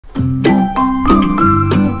Hi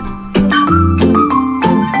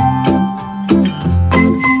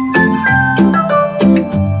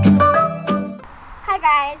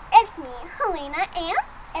guys, it's me, Helena and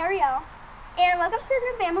Ariel, and welcome to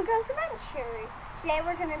the Bama Girls Adventure. Today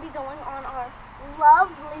we're going to be going on our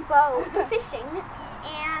lovely boat fishing,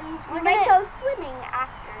 and we might go swimming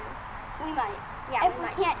after. We might, yeah. If we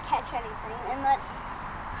can't catch anything, and let's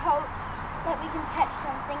hope that we can catch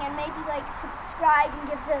something, and maybe like subscribe and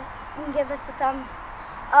give us a thumbs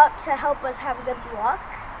up to help us have good luck.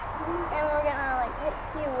 And we're gonna like take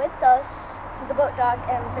you with us to the boat dock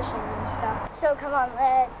and fishing and stuff. So come on,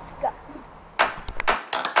 let's go.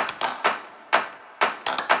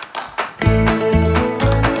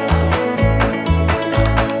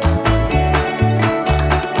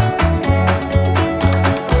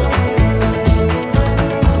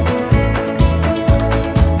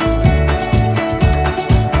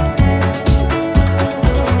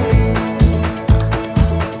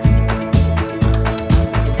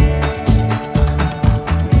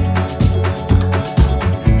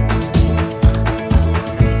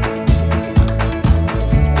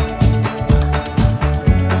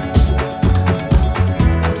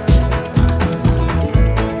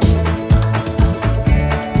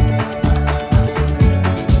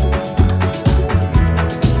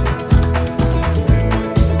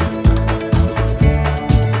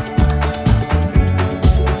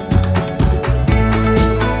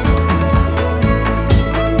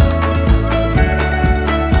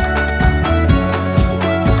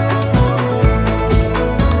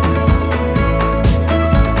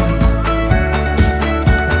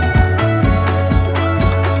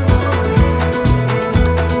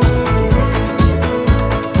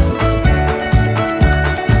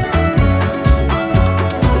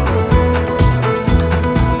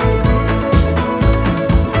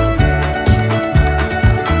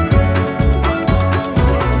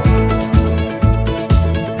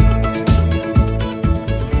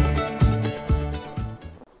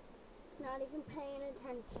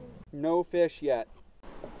 No fish yet.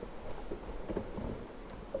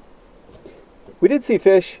 We did see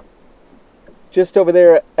fish just over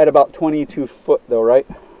there at about 22 foot though, right?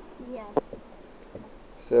 Yes.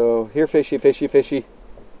 So here, fishy, fishy, fishy.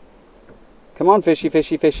 Come on, fishy,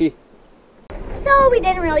 fishy, fishy. So we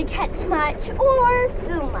didn't really catch much or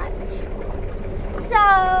film much.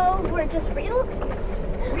 So we're just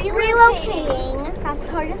relocating. That's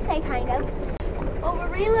hard to say, kind of. Well, we're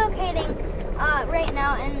relocating right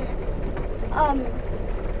now, and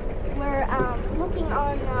we're looking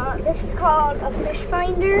on, this is called a fish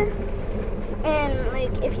finder, and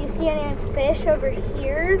like if you see any fish over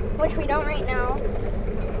here, which we don't right now,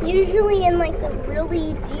 usually in like the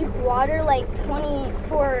really deep water, like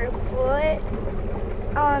 24 foot,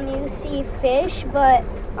 you see fish, but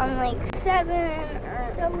on like 7,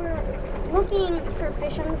 so we're looking for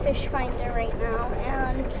fish on the fish finder right now,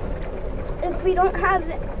 and if we don't have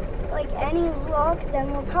like any luck,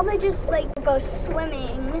 then we'll probably just like go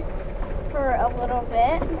swimming for a little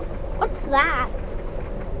bit. What's that?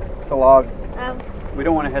 It's a log. We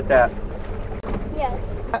don't want to hit that. Yes.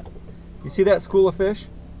 You see that school of fish?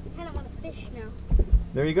 I kind of want to fish now.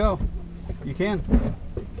 There you go. You can.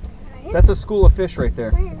 Right. That's a school of fish right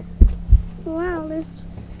there. Where? Wow, it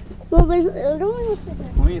only looks like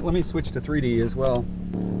that. Let me switch to 3D as well.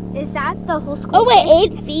 Is that the whole school? Oh wait,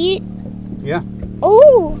 8 feet? Yeah.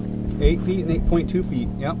 Oh. 8 feet and 8.2 feet,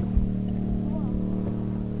 yep.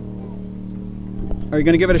 Are you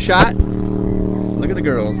going to give it a shot? Look at the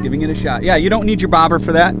girls giving it a shot. Yeah, you don't need your bobber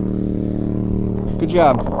for that. Good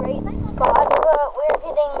job. Great spot, but we're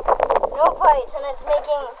getting no bites, and it's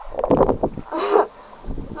making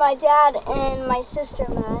my dad and my sister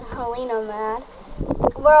mad, Helena mad.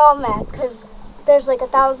 We're all mad because there's like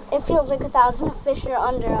 1,000, it feels like 1,000 fish are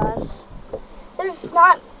under us. There's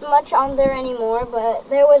not much on there anymore, but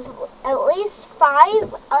there was at least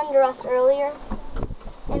 5 under us earlier,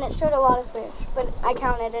 and it showed a lot of fish, but I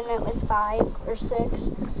counted and it was 5 or 6,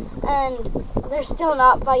 and they're still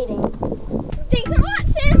not biting. Thanks for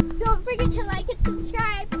watching! Don't forget to like and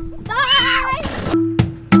subscribe. Bye!